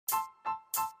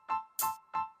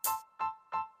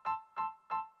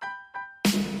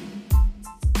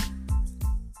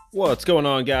What's going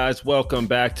on, guys? Welcome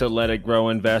back to Let It Grow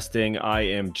Investing. I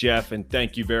am Jeff, and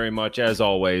thank you very much, as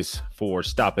always, for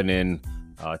stopping in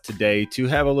today to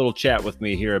have a little chat with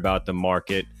me here about the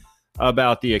market,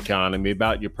 about the economy,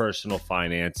 about your personal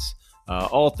finance,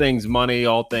 all things money,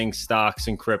 all things stocks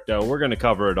and crypto. We're going to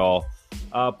cover it all.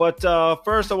 But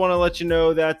first, I want to let you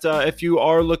know that if you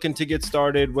are looking to get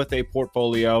started with a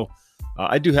portfolio,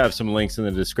 I do have some links in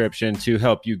the description to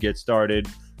help you get started.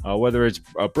 Whether it's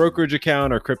a brokerage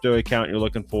account or crypto account you're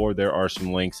looking for, there are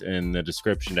some links in the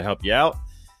description to help you out.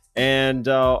 And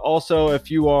also, if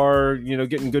you are,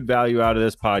 getting good value out of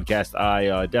this podcast,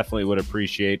 I definitely would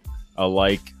appreciate a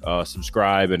like,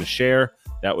 subscribe, and a share.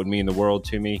 That would mean the world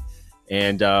to me.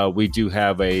 And we do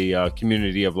have a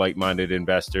community of like-minded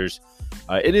investors.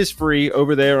 It is free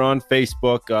over there on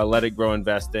Facebook. Let It Grow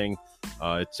Investing.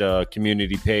 It's a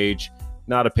community page.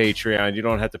 Not a Patreon. You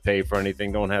don't have to pay for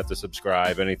anything. Don't have to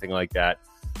subscribe, anything like that.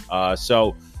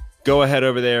 So go ahead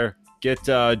over there, get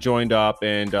joined up,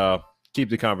 and keep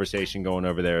the conversation going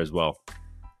over there as well.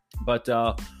 But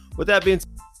with that being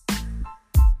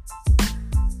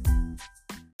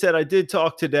said, I did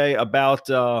talk today about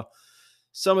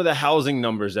some of the housing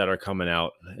numbers that are coming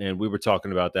out. And we were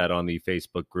talking about that on the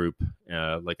Facebook group,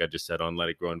 like I just said, on Let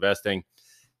It Grow Investing.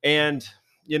 And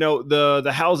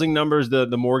the housing numbers, the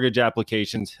mortgage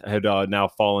applications had now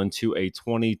fallen to a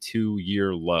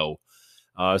 22-year low.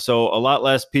 So a lot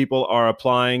less people are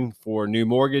applying for new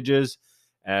mortgages,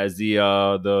 as the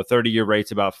 30-year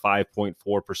rate's about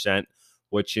 5.4%,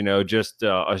 which, just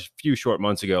a few short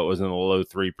months ago, it was in the low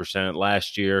 3%.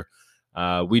 Last year,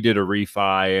 we did a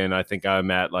refi, and I think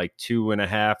I'm at like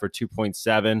 2.5 or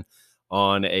 2.7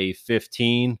 on a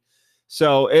 15.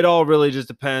 So it all really just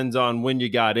depends on when you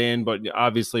got in, but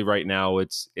obviously right now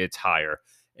it's higher.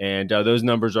 And those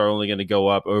numbers are only going to go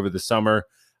up over the summer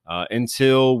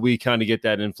until we kind of get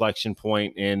that inflection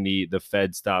point and the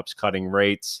Fed stops cutting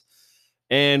rates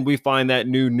and we find that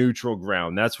new neutral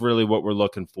ground. That's really what we're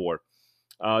looking for.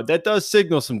 That does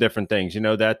signal some different things,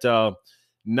 that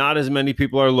not as many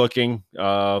people are looking.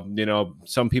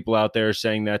 Some people out there are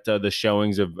saying that the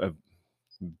showings have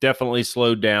definitely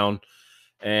slowed down.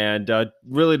 And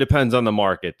really depends on the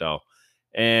market, though.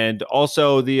 And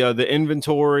also the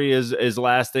inventory is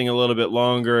lasting a little bit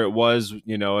longer. It was,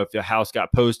 if the house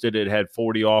got posted, it had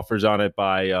 40 offers on it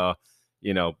by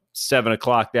 7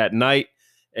 o'clock that night.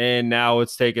 And now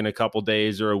it's taken a couple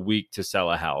days or a week to sell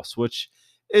a house, which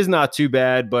is not too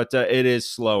bad, but it is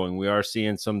slowing. We are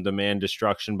seeing some demand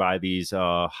destruction by these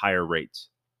higher rates.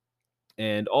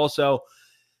 And also,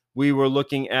 we were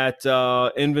looking at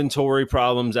inventory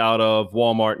problems out of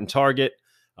Walmart and Target.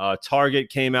 Target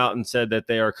came out and said that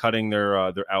they are cutting their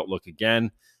outlook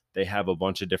again. They have a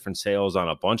bunch of different sales on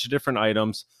a bunch of different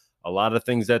items, a lot of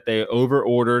things that they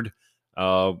over-ordered.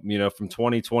 From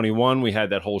 2021, we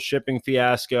had that whole shipping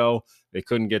fiasco. They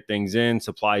couldn't get things in,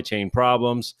 supply chain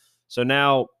problems. So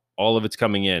now all of it's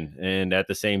coming in. And at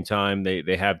the same time,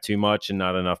 they have too much and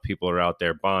not enough people are out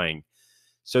there buying.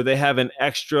 So they have an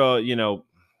extra,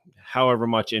 however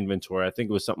much inventory. I think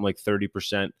it was something like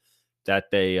 30% that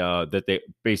they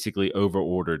basically over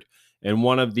ordered. And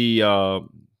one of the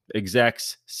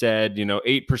execs said,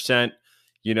 8%,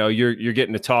 you're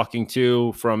getting a talking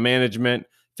to from management.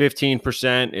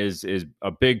 15% is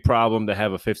a big problem to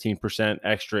have a 15%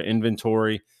 extra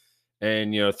inventory.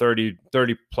 And 30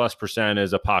 plus percent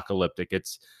is apocalyptic.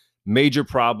 It's major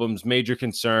problems, major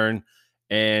concern,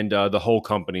 and the whole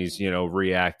company's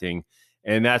reacting.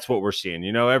 And that's what we're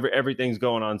seeing. Everything's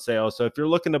going on sale. So if you're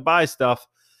looking to buy stuff,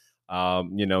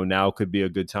 now could be a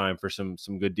good time for some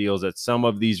good deals at some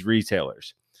of these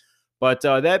retailers. But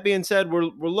that being said, we're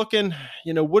looking,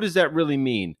 what does that really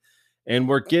mean? And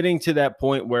we're getting to that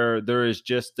point where there is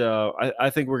just,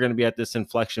 I think we're going to be at this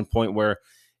inflection point where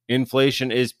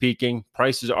inflation is peaking.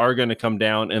 Prices are going to come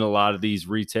down in a lot of these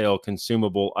retail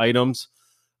consumable items.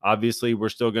 Obviously, we're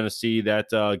still going to see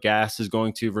that gas is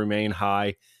going to remain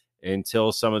high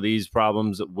until some of these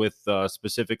problems with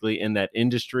specifically in that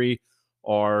industry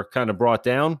are kind of brought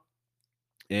down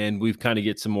and we've kind of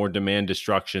get some more demand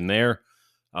destruction there.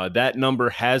 That number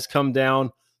has come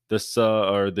down.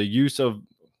 The use of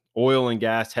oil and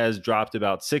gas has dropped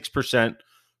about 6%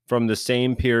 from the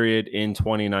same period in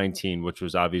 2019, which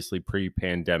was obviously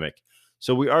pre-pandemic.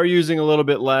 So we are using a little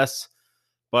bit less,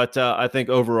 but I think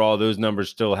overall those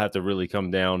numbers still have to really come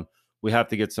down. We have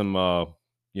to get some,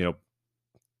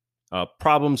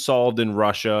 problem solved in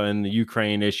Russia and the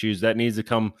Ukraine issues. That needs to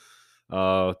come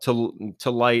to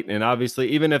light. And obviously,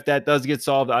 even if that does get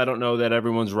solved, I don't know that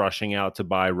everyone's rushing out to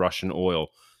buy Russian oil.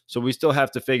 So we still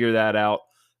have to figure that out.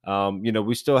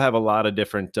 We still have a lot of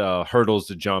different hurdles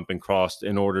to jump and cross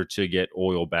in order to get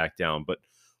oil back down. But,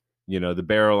 the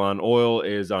barrel on oil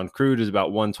on crude is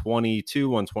about 122,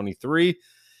 123.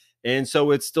 And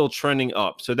so it's still trending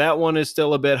up. So that one is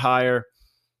still a bit higher.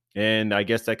 And I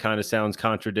guess that kind of sounds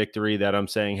contradictory that I'm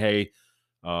saying, hey,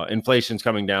 inflation's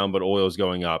coming down, but oil is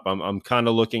going up. I'm kind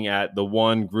of looking at the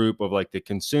one group of like the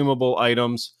consumable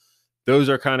items. Those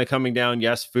are kind of coming down.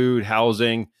 Yes, food,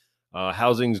 housing.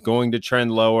 Housing's going to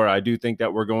trend lower. I do think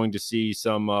that we're going to see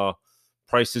some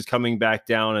prices coming back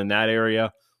down in that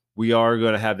area. We are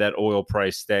going to have that oil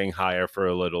price staying higher for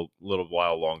a little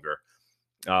while longer.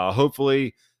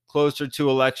 Hopefully, closer to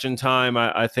election time,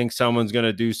 I think someone's going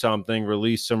to do something,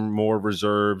 release some more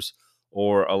reserves,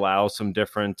 or allow some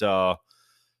different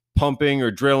pumping or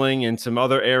drilling in some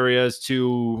other areas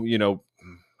to,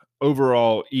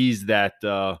 overall ease that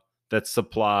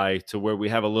supply to where we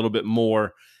have a little bit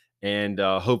more. And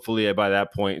hopefully by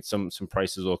that point, some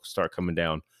prices will start coming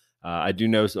down. I do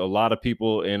know a lot of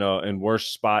people in worse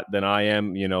spot than I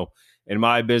am. In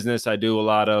my business, I do a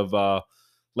lot of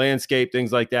landscape,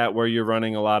 things like that, where you're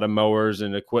running a lot of mowers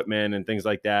and equipment and things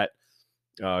like that.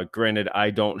 Granted, I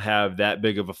don't have that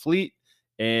big of a fleet.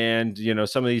 And,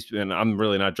 some of these, and I'm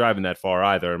really not driving that far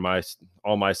either.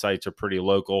 All my sites are pretty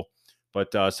local,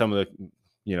 but some of the,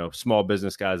 small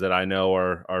business guys that I know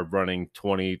are running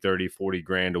 20, 30, 40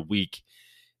 grand a week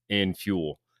in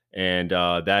fuel. And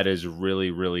that is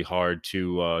really, really hard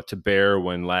to bear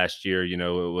when last year,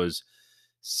 it was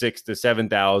 6,000 to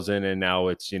 7,000 and now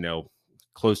it's,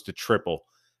 close to triple.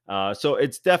 So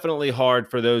it's definitely hard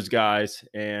for those guys.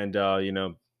 And,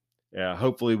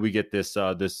 hopefully we get this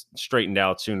straightened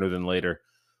out sooner than later.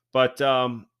 But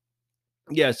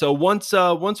so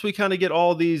once we kind of get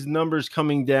all these numbers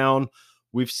coming down,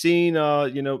 we've seen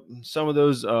some of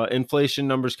those inflation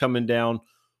numbers coming down.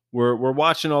 We're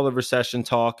watching all the recession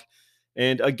talk,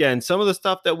 and again, some of the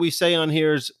stuff that we say on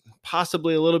here is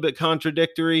possibly a little bit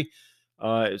contradictory.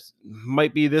 It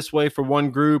might be this way for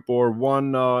one group or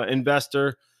one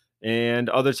investor, and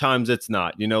other times it's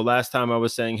not. Last time I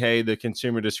was saying, hey, the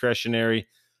consumer discretionary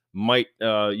might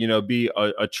be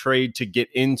a trade to get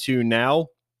into now,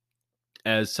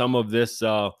 as some of these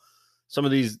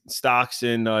stocks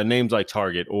in names like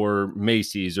Target or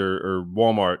Macy's or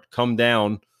Walmart come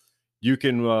down. You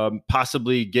can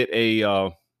possibly get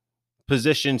a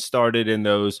position started in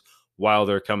those while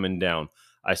they're coming down.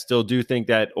 I still do think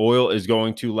that oil is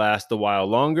going to last a while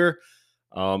longer,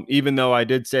 even though I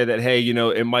did say that, hey,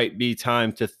 it might be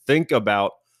time to think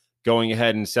about going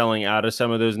ahead and selling out of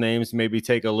some of those names, maybe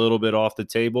take a little bit off the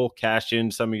table, cash in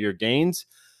some of your gains.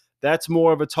 That's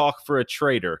more of a talk for a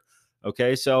trader.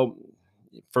 Okay, so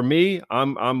for me,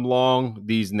 I'm long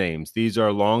these names. These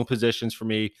are long positions for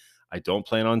me. I don't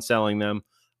plan on selling them.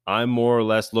 I'm more or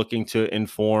less looking to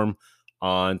inform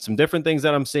on some different things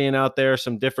that I'm seeing out there,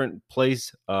 some different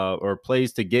plays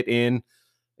to get in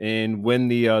and when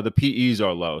the PEs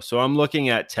are low. So I'm looking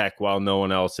at tech while no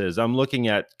one else is. I'm looking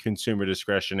at consumer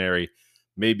discretionary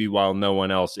maybe while no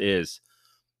one else is.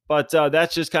 But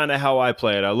that's just kind of how I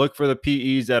play it. I look for the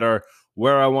PEs that are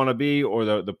where I want to be, or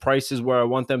the prices where I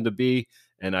want them to be,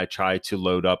 and I try to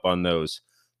load up on those.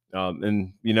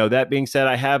 And that being said,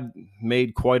 I have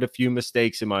made quite a few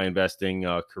mistakes in my investing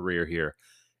career here.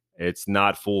 It's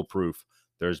not foolproof.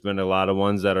 There's been a lot of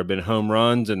ones that have been home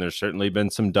runs, and there's certainly been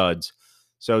some duds.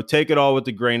 So take it all with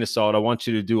a grain of salt. I want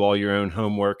you to do all your own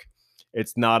homework.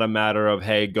 It's not a matter of,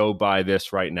 hey, go buy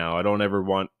this right now. I don't ever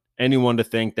want anyone to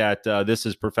think that this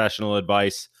is professional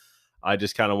advice. I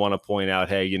just kind of want to point out,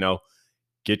 hey,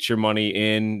 get your money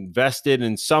invested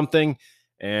in something.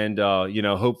 And,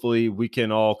 hopefully we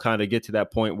can all kind of get to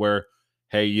that point where,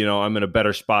 hey, I'm in a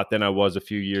better spot than I was a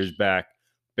few years back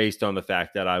based on the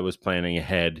fact that I was planning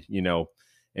ahead, And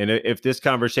if this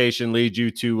conversation leads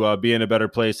you to be in a better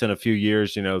place in a few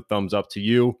years, thumbs up to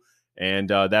you. And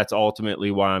that's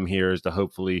ultimately why I'm here, is to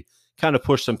hopefully kind of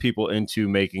push some people into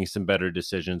making some better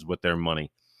decisions with their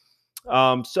money.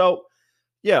 Like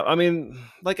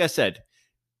I said,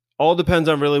 all depends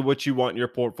on really what you want your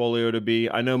portfolio to be.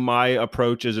 I know my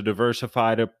approach is a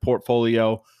diversified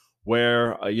portfolio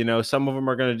where, some of them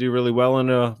are going to do really well in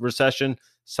a recession.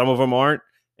 Some of them aren't.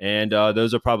 And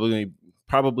those are probably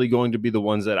going to be the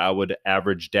ones that I would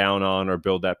average down on or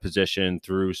build that position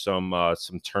through some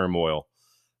turmoil.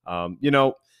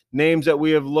 Names that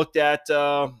we have looked at,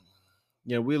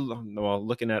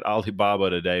 looking at Alibaba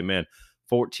today, man,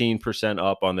 14%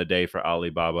 up on the day for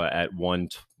Alibaba at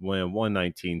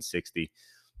 119.60.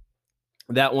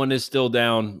 That one is still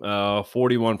down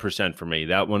 41% for me.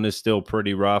 That one is still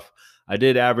pretty rough. I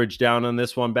did average down on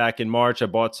this one back in March. I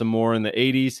bought some more in the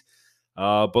 80s.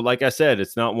 But like I said,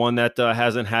 it's not one that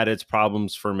hasn't had its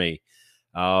problems for me.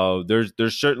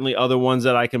 There's certainly other ones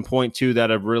that I can point to that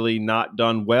have really not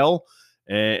done well,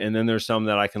 and then there's some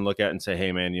that I can look at and say,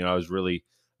 hey man, I was really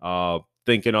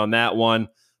thinking on that one.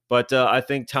 But I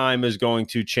think time is going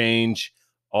to change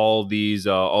all these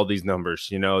numbers.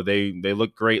 They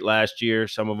look great last year.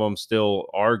 Some of them still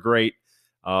are great.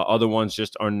 Other ones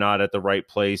just are not at the right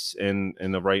place in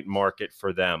the right market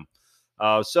for them.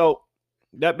 So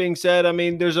that being said, I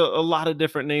mean, there's a lot of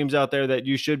different names out there that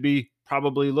you should be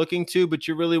probably looking to, but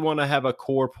you really want to have a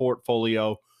core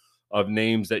portfolio of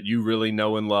names that you really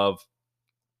know and love,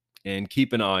 and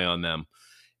keep an eye on them.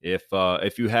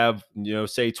 If you have,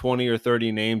 say 20 or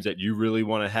 30 names that you really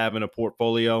want to have in a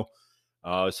portfolio,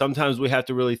 sometimes we have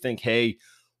to really think, hey,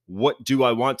 what do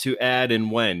I want to add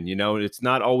and when? It's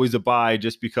not always a buy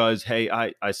just because, hey,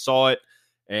 I saw it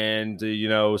and,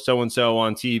 so-and-so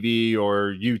on TV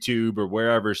or YouTube or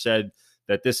wherever said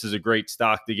that this is a great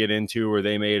stock to get into, or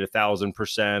they made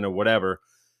 1,000% or whatever.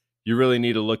 You really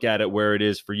need to look at it where it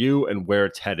is for you and where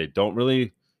it's headed. Don't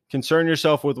really concern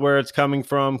yourself with where it's coming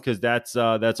from, because that's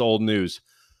old news.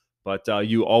 But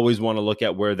you always want to look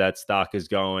at where that stock is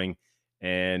going,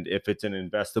 and if it's an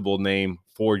investable name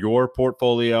for your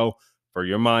portfolio, for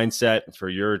your mindset, for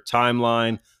your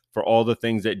timeline, for all the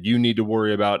things that you need to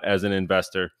worry about as an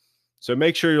investor. So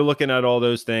make sure you're looking at all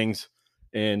those things,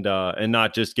 and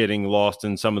not just getting lost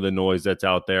in some of the noise that's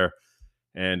out there.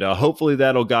 And hopefully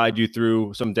that'll guide you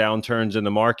through some downturns in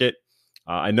the market.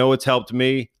 I know it's helped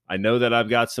me. I know that I've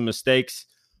got some mistakes,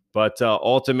 but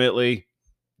ultimately,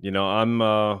 I'm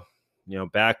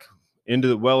back into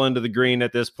the green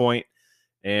at this point.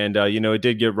 And it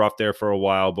did get rough there for a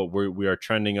while, but we are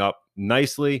trending up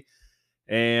nicely.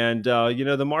 And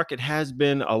the market has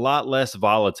been a lot less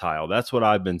volatile. That's what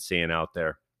I've been seeing out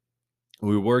there.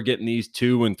 We were getting these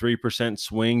 2 and 3%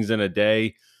 swings in a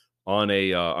day on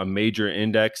a major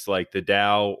index like the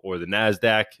Dow or the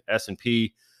NASDAQ,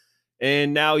 S&P.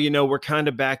 And now, we're kind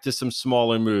of back to some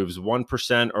smaller moves.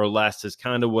 1% or less is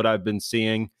kind of what I've been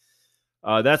seeing.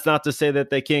 That's not to say that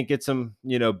they can't get some,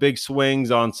 big swings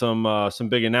on some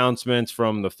big announcements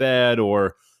from the Fed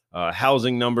or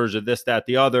housing numbers or this, that,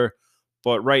 the other.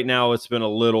 But right now it's been a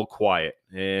little quiet,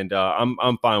 and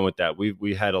I'm fine with that.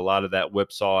 We had a lot of that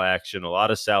whipsaw action, a lot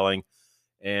of selling.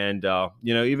 And,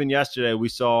 even yesterday we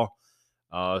saw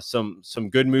some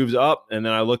good moves up, and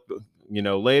then I looked,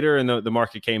 later, and the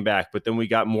market came back, but then we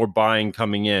got more buying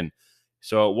coming in.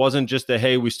 So it wasn't just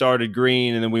hey, we started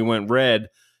green and then we went red.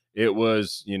 It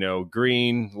was,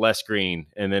 green, less green.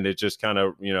 And then it just kind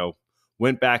of,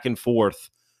 went back and forth,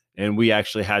 and we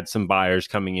actually had some buyers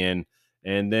coming in.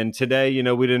 And then today,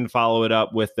 we didn't follow it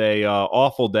up with a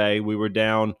awful day. We were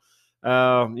down,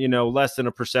 less than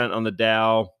 1% on the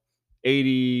Dow,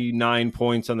 89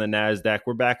 points on the NASDAQ.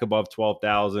 We're back above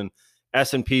 12,000.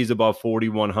 S&P's above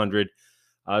 4,100.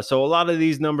 So a lot of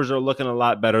these numbers are looking a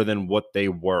lot better than what they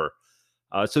were.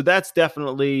 So that's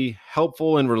definitely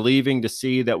helpful and relieving to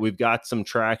see that we've got some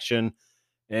traction.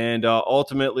 And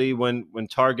ultimately, when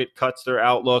Target cuts their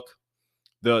outlook,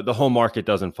 the whole market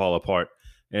doesn't fall apart.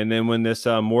 And then when this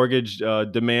mortgage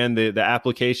demand, the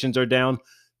applications are down,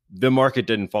 the market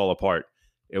didn't fall apart.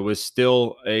 It was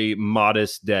still a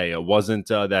modest day. It wasn't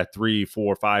that 3,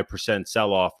 4, 5%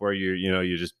 sell off where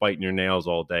you're just biting your nails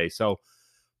all day. So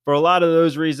for a lot of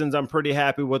those reasons, I'm pretty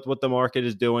happy with what the market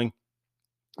is doing,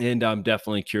 and I'm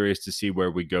definitely curious to see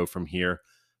where we go from here.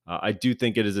 I do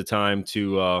think it is a time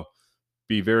to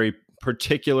be very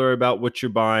particular about what you're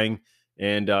buying,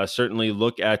 and certainly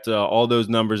look at all those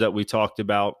numbers that we talked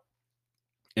about,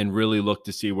 and really look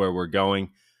to see where we're going.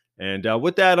 And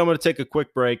with that, I'm going to take a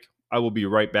quick break. I will be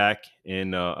right back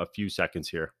in a few seconds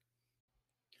here.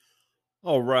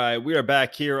 All right, we are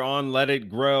back here on Let It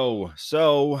Grow.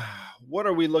 So what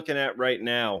are we looking at right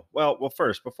now? Well,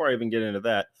 first, before I even get into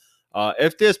that,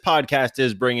 if this podcast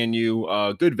is bringing you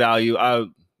good value,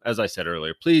 as I said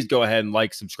earlier, please go ahead and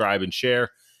like, subscribe, and share.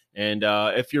 And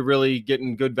if you're really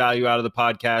getting good value out of the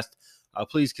podcast,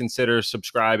 please consider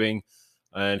subscribing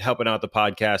and helping out the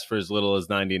podcast for as little as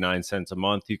 99 cents a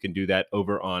month. You can do that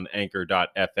over on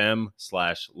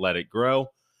anchor.fm/letitgrow.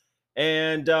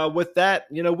 And with that,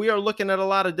 we are looking at a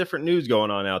lot of different news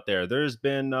going on out there. There's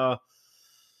been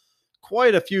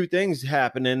quite a few things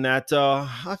happening that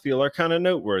I feel are kind of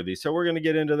noteworthy. So we're going to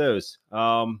get into those.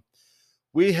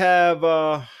 We have,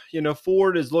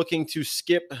 Ford is looking to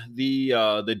skip the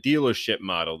dealership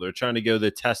model. They're trying to go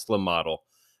the Tesla model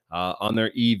on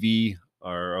their EV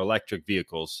or electric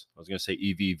vehicles. I was going to say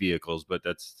EV vehicles, but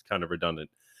that's kind of redundant.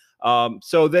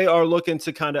 So they are looking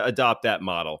to kind of adopt that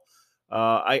model.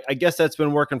 I guess that's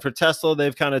been working for Tesla.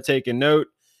 They've kind of taken note,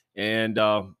 And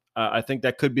I think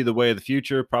that could be the way of the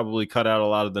future. Probably cut out a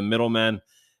lot of the middlemen,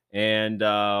 and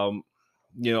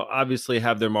obviously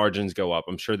have their margins go up.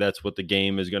 I'm sure that's what the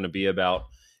game is going to be about.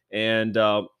 And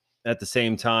at the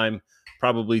same time,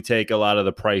 probably take a lot of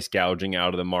the price gouging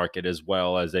out of the market as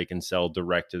well, as they can sell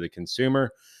direct to the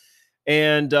consumer.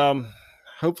 And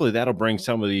hopefully that'll bring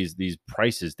some of these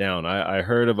prices down. I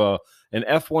heard of an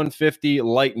F-150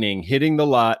 Lightning hitting the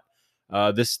lot.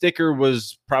 The sticker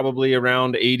was probably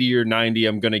around 80 or 90,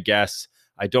 I'm going to guess.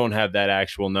 I don't have that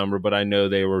actual number, but I know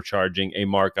they were charging a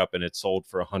markup and it sold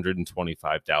for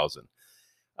 $125,000.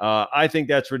 I think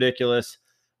that's ridiculous.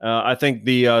 I think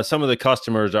the some of the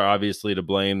customers are obviously to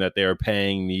blame, that they are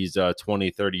paying these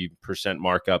 20-30%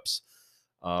 markups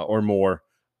or more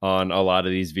on a lot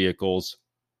of these vehicles.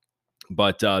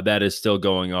 But that is still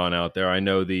going on out there. I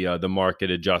know the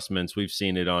market adjustments. We've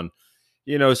seen it on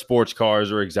sports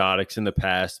cars or exotics in the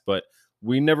past, but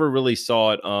we never really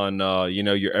saw it on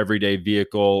your everyday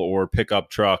vehicle or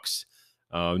pickup trucks.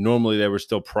 Normally they were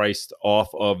still priced off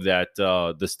of that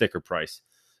the sticker price.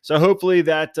 So hopefully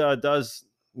that does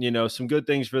some good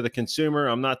things for the consumer.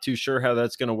 I'm not too sure how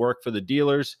that's going to work for the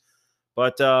dealers,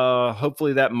 but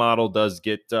hopefully that model does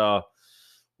get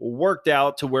worked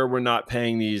out to where we're not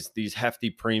paying these hefty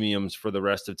premiums for the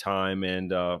rest of time.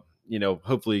 And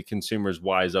hopefully consumers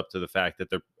wise up to the fact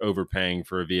that they're overpaying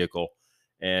for a vehicle.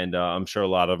 And I'm sure a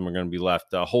lot of them are going to be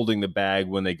left holding the bag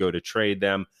when they go to trade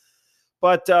them.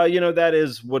 But that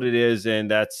is what it is, and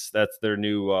that's their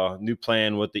new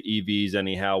plan with the EVs.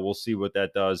 Anyhow, we'll see what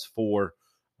that does for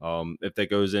if that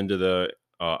goes into the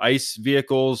ICE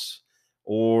vehicles,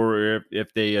 or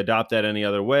if they adopt that any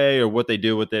other way, or what they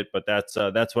do with it. But that's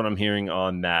what I'm hearing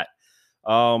on that.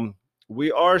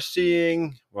 We are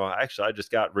seeing. Well, actually, I just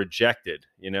got rejected.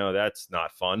 That's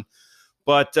not fun.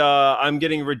 But I'm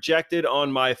getting rejected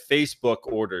on my Facebook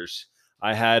orders.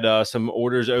 I had some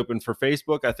orders open for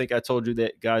Facebook. I think I told you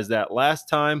that last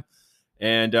time.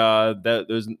 And that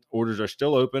those orders are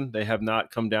still open. They have not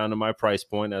come down to my price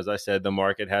point. As I said, the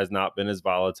market has not been as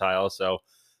volatile. So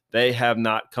they have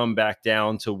not come back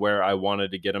down to where I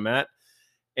wanted to get them at.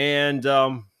 And,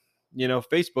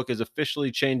 Facebook is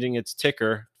officially changing its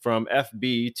ticker from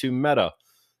FB to Meta.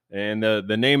 And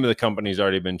the name of the company's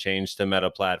already been changed to Meta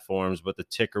Platforms, but the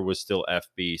ticker was still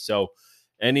FB. So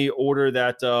any order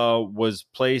that was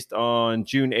placed on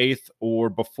June 8th or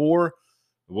before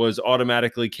was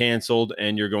automatically canceled,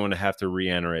 and you're going to have to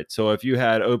re-enter it. So if you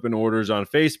had open orders on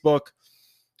Facebook,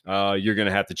 you're going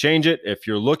to have to change it. If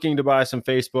you're looking to buy some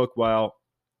Facebook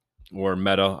or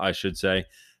Meta, I should say,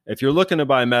 if you're looking to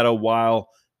buy Meta while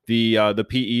the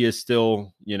PE is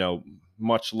still,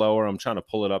 much lower. I'm trying to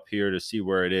pull it up here to see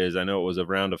where it is. I know it was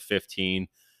around a 15.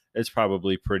 It's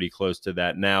probably pretty close to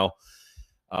that now.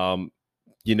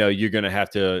 You're going to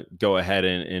have to go ahead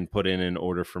and put in an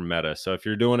order for Meta. So if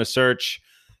you're doing a search,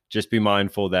 just be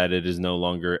mindful that it is no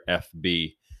longer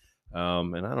FB.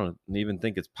 And I don't even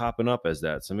think it's popping up as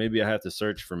that. So maybe I have to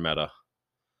search for Meta.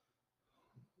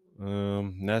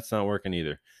 That's not working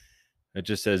either. It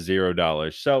just says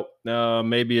 $0. So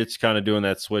maybe it's kind of doing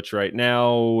that switch right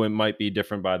now. It might be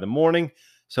different by the morning.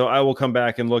 So I will come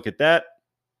back and look at that.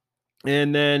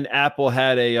 And then Apple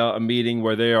had a meeting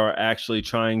where they are actually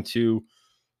trying to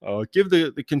give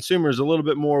the consumers a little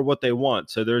bit more what they want.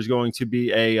 So there's going to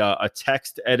be a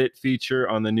text edit feature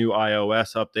on the new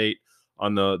iOS update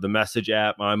on the message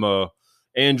app. I'm a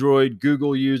Android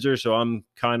Google user, so I'm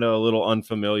kind of a little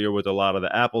unfamiliar with a lot of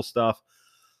the Apple stuff.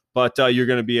 But you're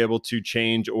going to be able to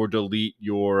change or delete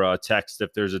your text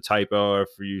if there's a typo, or if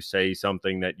you say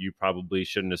something that you probably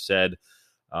shouldn't have said.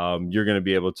 You're going to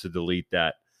be able to delete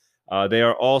that. They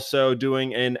are also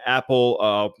doing an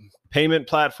Apple payment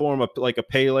platform, like a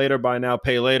pay later, buy now,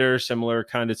 pay later, similar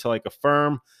kind of to like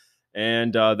Affirm.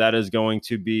 And that is going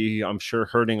to be, I'm sure,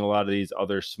 hurting a lot of these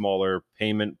other smaller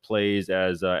payment plays,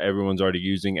 as everyone's already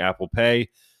using Apple Pay,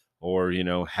 or,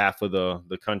 half of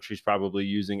the country's probably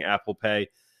using Apple Pay.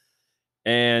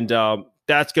 And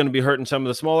that's going to be hurting some of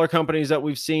the smaller companies that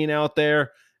we've seen out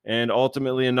there, and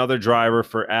ultimately another driver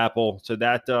for Apple. So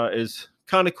that is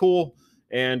kind of cool.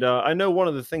 And I know one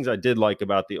of the things I did like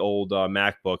about the old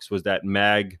MacBooks was that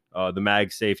the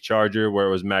MagSafe charger, where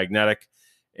it was magnetic.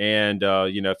 And,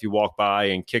 if you walk by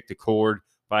and kick the cord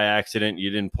by accident, you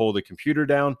didn't pull the computer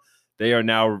down. They are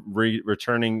now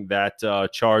returning that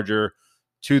charger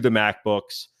to the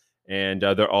MacBooks. And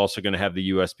they're also going to have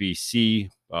the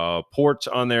USB-C ports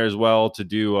on there as well to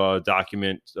do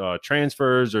document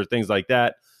transfers or things like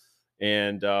that.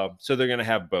 And so they're going to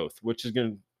have both, which is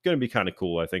going to be kind of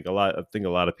cool. I think a lot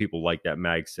of people like that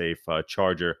MagSafe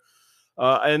charger.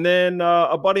 And then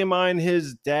a buddy of mine,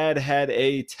 his dad had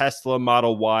a Tesla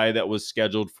Model Y that was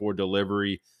scheduled for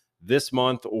delivery this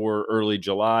month or early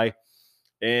July,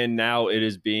 and now it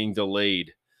is being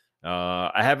delayed.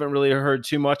 I haven't really heard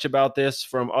too much about this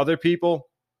from other people,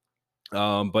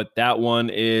 but that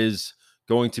one is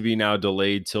going to be now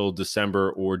delayed till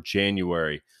December or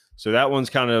January. So that one's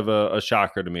kind of a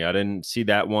shocker to me. I didn't see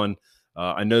that one.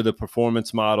 I know the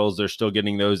performance models, they're still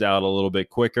getting those out a little bit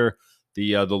quicker.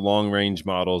 The long range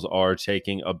models are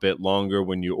taking a bit longer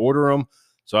when you order them.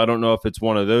 So I don't know if it's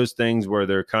one of those things where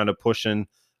they're kind of pushing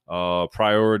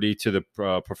priority to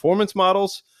the performance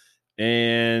models,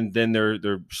 and then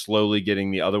they're slowly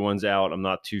getting the other ones out. I'm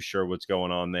not too sure what's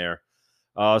going on there.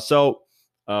 So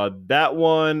that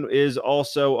one is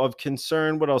also of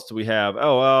concern. What else do we have?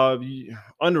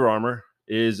 Under Armour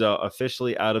is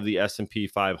officially out of the S&P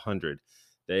 500.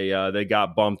 They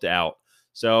got bumped out.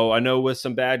 So I know with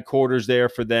some bad quarters there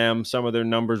for them, some of their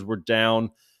numbers were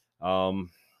down.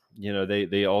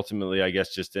 They ultimately, I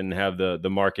guess, just didn't have the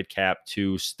market cap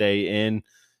to stay in.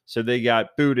 So they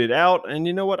got booted out. And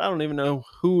you know what? I don't even know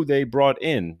who they brought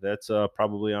in. That's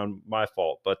probably on my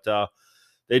fault. But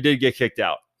they did get kicked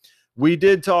out. We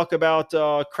did talk about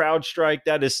CrowdStrike.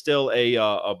 That is still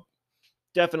a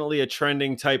definitely a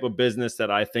trending type of business that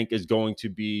I think is going to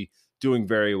be doing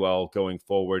very well going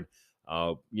forward.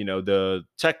 The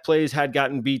tech plays had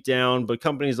gotten beat down, but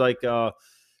companies like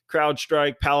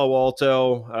CrowdStrike, Palo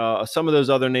Alto, some of those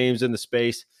other names in the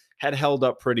space had held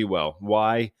up pretty well.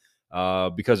 Why?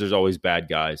 Because there's always bad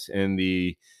guys, and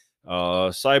the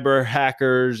cyber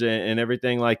hackers and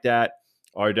everything like that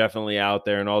are definitely out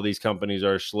there, and all these companies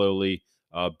are slowly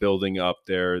building up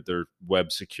their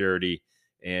web security,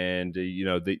 and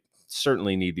they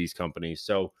certainly need these companies.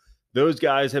 So those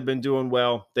guys have been doing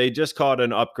well. They just caught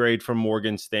an upgrade from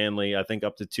Morgan Stanley, I think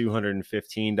up to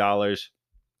 $215,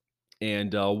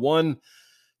 and one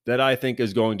that I think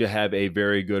is going to have a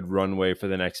very good runway for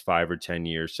the next 5 or 10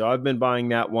 years. So I've been buying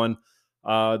that one.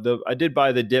 I did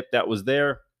buy the dip that was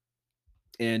there,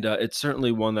 and it's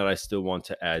certainly one that I still want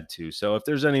to add to. So if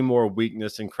there's any more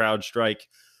weakness in CrowdStrike,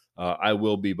 I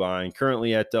will be buying.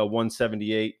 Currently at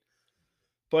 178.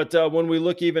 But when we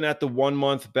look even at the 1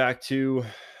 month back to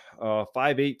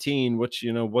 518, which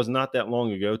was not that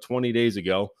long ago, 20 days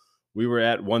ago, we were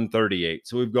at 138.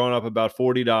 So we've gone up about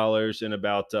 $40 in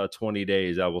about 20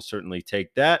 days. I will certainly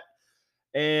take that.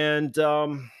 And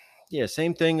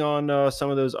same thing on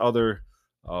some of those other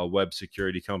web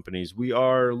security companies. We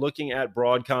are looking at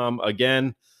Broadcom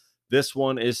again. This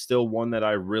one is still one that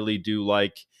I really do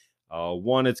like.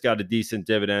 One, it's got a decent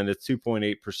dividend. It's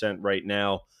 2.8% right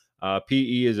now.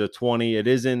 PE is a 20. It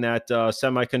is in that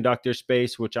semiconductor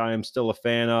space, which I am still a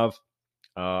fan of.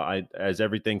 As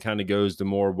everything kind of goes to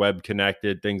more web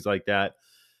connected, things like that.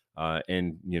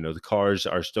 And the cars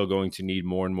are still going to need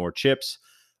more and more chips.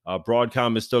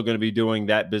 Broadcom is still going to be doing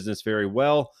that business very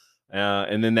well.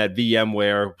 And then that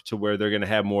VMware, to where they're going to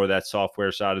have more of that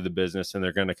software side of the business, and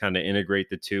they're going to kind of integrate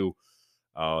the two.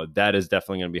 That is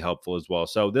definitely going to be helpful as well.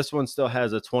 So this one still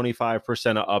has a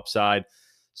 25% of upside.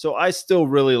 So I still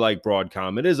really like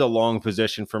Broadcom. It is a long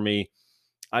position for me.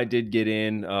 I did get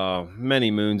in many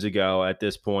moons ago at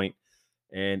this point,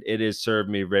 and it has served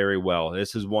me very well.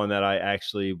 This is one that I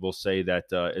actually will say that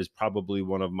is probably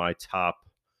one of my top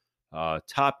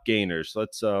gainers.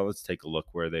 Let's take a look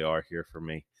where they are here for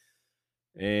me.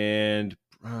 And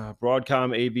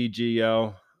Broadcom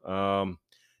AVGO.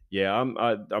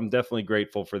 I'm definitely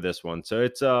grateful for this one. So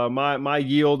it's my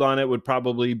yield on it would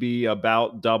probably be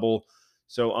about double.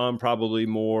 So I'm probably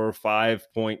more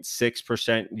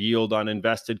 5.6% yield on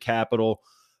invested capital.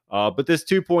 But this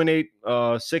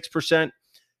 2.86%,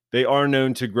 they are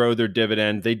known to grow their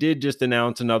dividend. They did just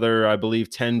announce another, I believe,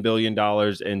 $10 billion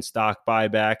in stock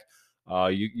buyback.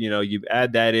 You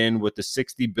add that in with the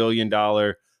 $60 billion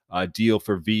deal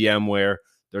for VMware.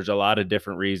 There's a lot of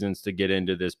different reasons to get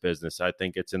into this business. I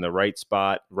think it's in the right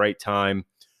spot, right time.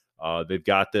 They've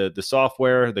got the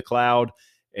software, the cloud,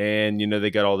 and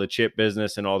they got all the chip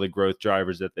business and all the growth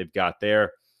drivers that they've got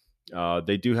there.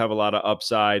 They do have a lot of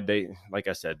upside. Like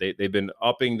I said, they've been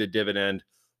upping the dividend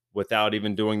without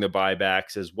even doing the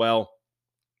buybacks as well.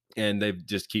 And they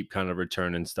just keep kind of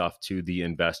returning stuff to the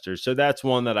investors. So that's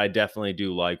one that I definitely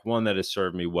do like, one that has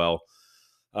served me well.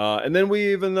 And then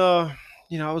we even, I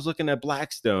was looking at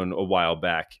Blackstone a while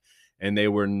back, and they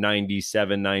were $97,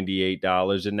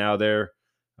 $98, and now they're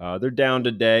down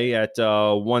today at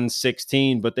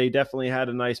 116, but they definitely had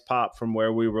a nice pop from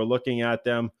where we were looking at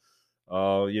them.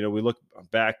 We look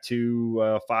back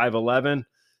to 511.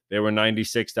 They were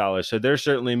 $96. So they're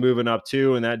certainly moving up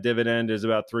too, and that dividend is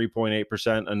about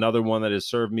 3.8%. Another one that has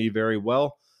served me very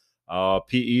well.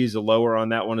 PEs are lower on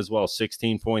that one as well,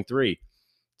 16.3.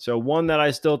 So one that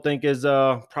I still think is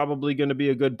probably going to be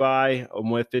a good buy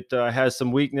if it has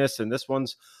some weakness. And this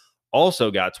one's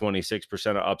also got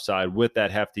 26% of upside with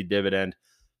that hefty dividend.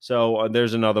 So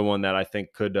there's another one that I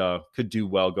think could do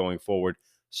well going forward.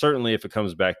 Certainly, if it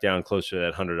comes back down closer to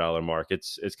that $100 mark,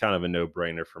 it's kind of a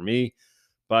no-brainer for me.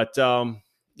 But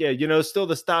yeah, still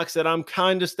the stocks that I'm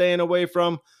kind of staying away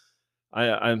from.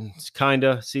 I'm kind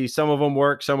of see some of them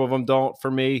work, some of them don't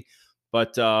for me.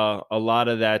 But a lot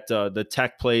of that, the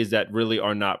tech plays that really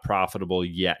are not profitable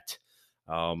yet.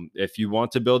 If you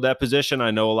want to build that position,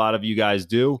 I know a lot of you guys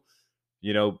do.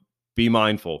 Be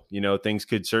mindful. Things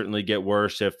could certainly get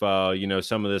worse if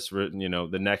some of this,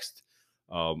 the next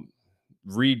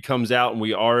read comes out and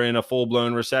we are in a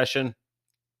full-blown recession.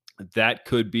 That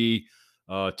could be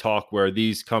talk where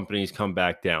these companies come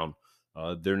back down.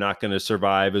 They're not going to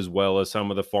survive as well as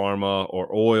some of the pharma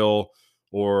or oil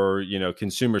or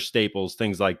consumer staples,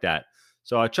 things like that.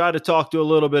 So I try to talk to a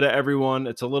little bit of everyone.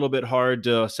 It's a little bit hard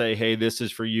to say, hey, this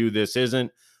is for you, this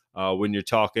isn't, when you're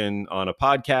talking on a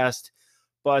podcast.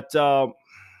 But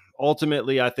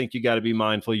ultimately, I think you got to be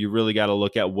mindful. You really got to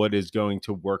look at what is going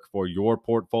to work for your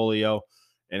portfolio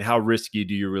and how risky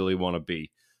do you really want to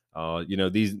be.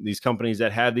 These companies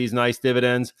that have these nice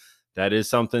dividends, that is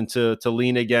something to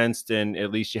lean against, and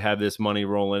at least you have this money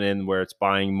rolling in where it's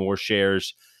buying more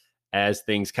shares as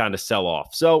things kind of sell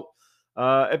off. So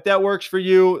if that works for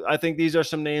you, I think these are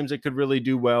some names that could really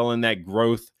do well in that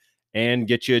growth and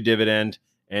get you a dividend,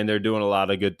 and they're doing a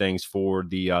lot of good things for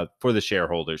the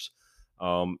shareholders.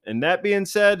 And that being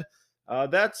said,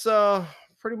 that's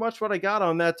pretty much what I got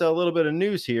on that little bit of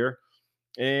news here.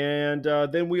 And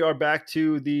then we are back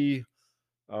to the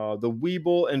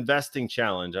Webull Investing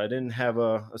Challenge. I didn't have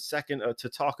a second to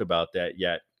talk about that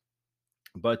yet.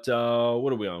 But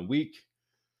what are we on? Week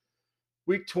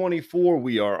 24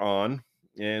 we are on.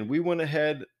 And we went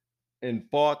ahead and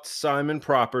bought Simon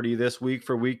Property this week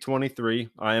for week 23.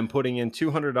 I am putting in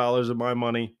 $200 of my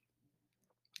money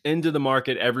into the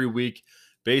market every week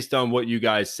based on what you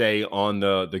guys say on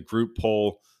the group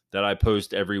poll that I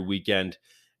post every weekend.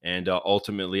 And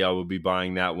ultimately, I will be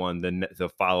buying that one the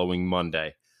following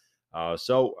Monday.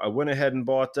 So I went ahead and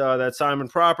bought that Simon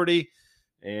Property.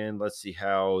 And let's see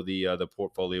how the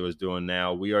portfolio is doing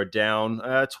now. We are down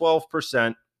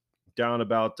 12%, down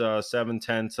about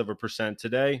 0.7%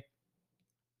 today.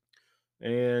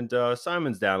 And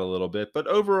Simon's down a little bit. But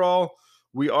overall,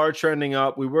 we are trending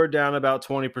up. We were down about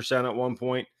 20% at one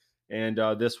point. And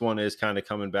this one is kind of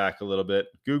coming back a little bit.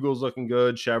 Google's looking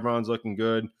good. Chevron's looking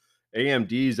good.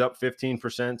 AMD's up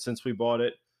 15% since we bought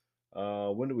it.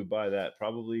 When did we buy that?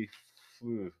 Probably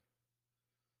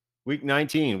week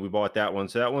 19 we bought that one.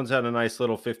 So that one's had a nice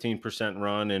little 15%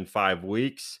 run in 5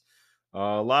 weeks.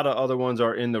 A lot of other ones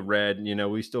are in the red.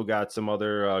 We still got some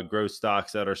other growth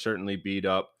stocks that are certainly beat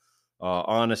up.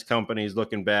 Honest Company's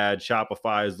looking bad.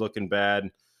 Shopify is looking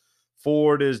bad.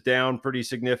 Ford is down pretty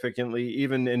significantly.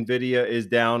 Even NVIDIA is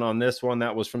down on this one.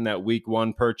 That was from that week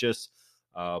 1 purchase.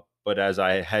 But as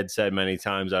I had said many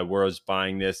times, I was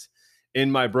buying this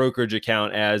in my brokerage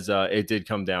account as it did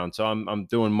come down. So I'm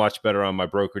doing much better on my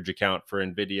brokerage account for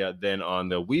NVIDIA than on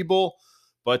the Webull.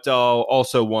 But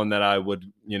also one that I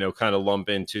would, kind of lump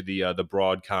into the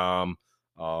Broadcom,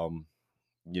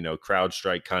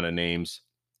 CrowdStrike kind of names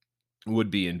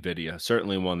would be NVIDIA.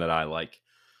 Certainly one that I like.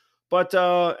 But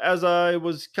as I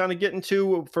was kind of getting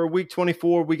to for week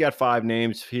 24, we got 5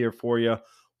 names here for you.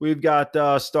 We've got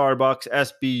Starbucks,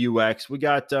 SBUX. We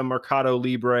got Mercado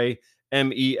Libre,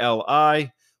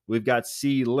 MELI. We've got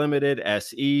C Limited,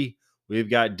 SE. We've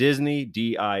got Disney,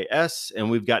 DIS.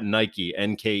 And we've got Nike,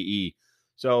 NKE.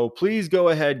 So please go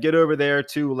ahead, get over there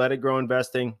to Let It Grow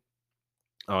Investing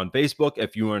on Facebook.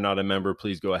 If you are not a member,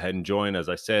 please go ahead and join. As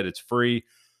I said, it's free.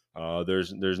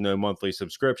 There's no monthly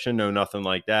subscription, no nothing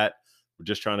like that. We're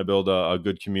just trying to build a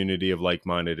good community of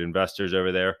like-minded investors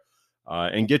over there.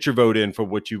 And get your vote in for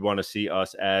what you want to see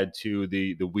us add to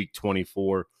the week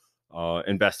 24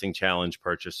 investing challenge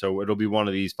purchase. So it'll be one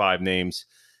of these 5 names.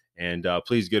 And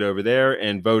please get over there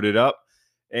and vote it up.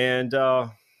 And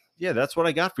yeah, that's what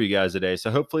I got for you guys today.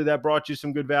 So hopefully that brought you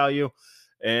some good value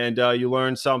and you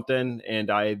learned something.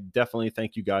 And I definitely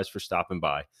thank you guys for stopping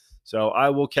by. So I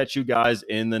will catch you guys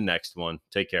in the next one.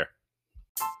 Take care.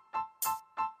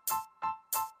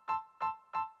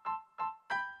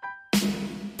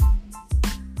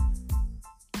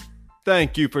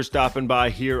 Thank you for stopping by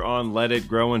here on Let It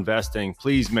Grow Investing.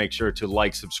 Please make sure to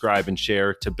like, subscribe, and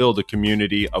share to build a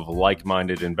community of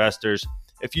like-minded investors.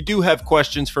 If you do have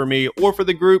questions for me or for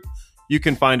the group, you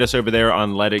can find us over there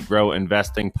on Let It Grow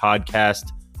Investing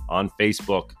Podcast on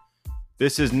Facebook.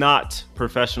 This is not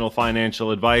professional financial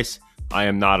advice. I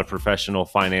am not a professional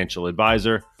financial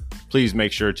advisor. Please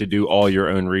make sure to do all your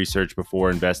own research before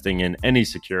investing in any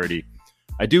security.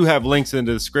 I do have links in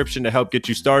the description to help get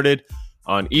you started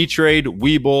on E-Trade,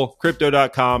 Webull,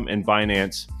 Crypto.com, and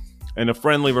Binance. And a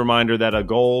friendly reminder that a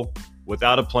goal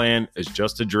without a plan is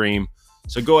just a dream.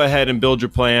 So go ahead and build your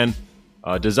plan,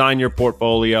 design your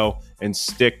portfolio, and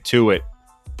stick to it.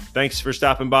 Thanks for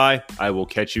stopping by. I will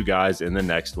catch you guys in the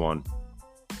next one.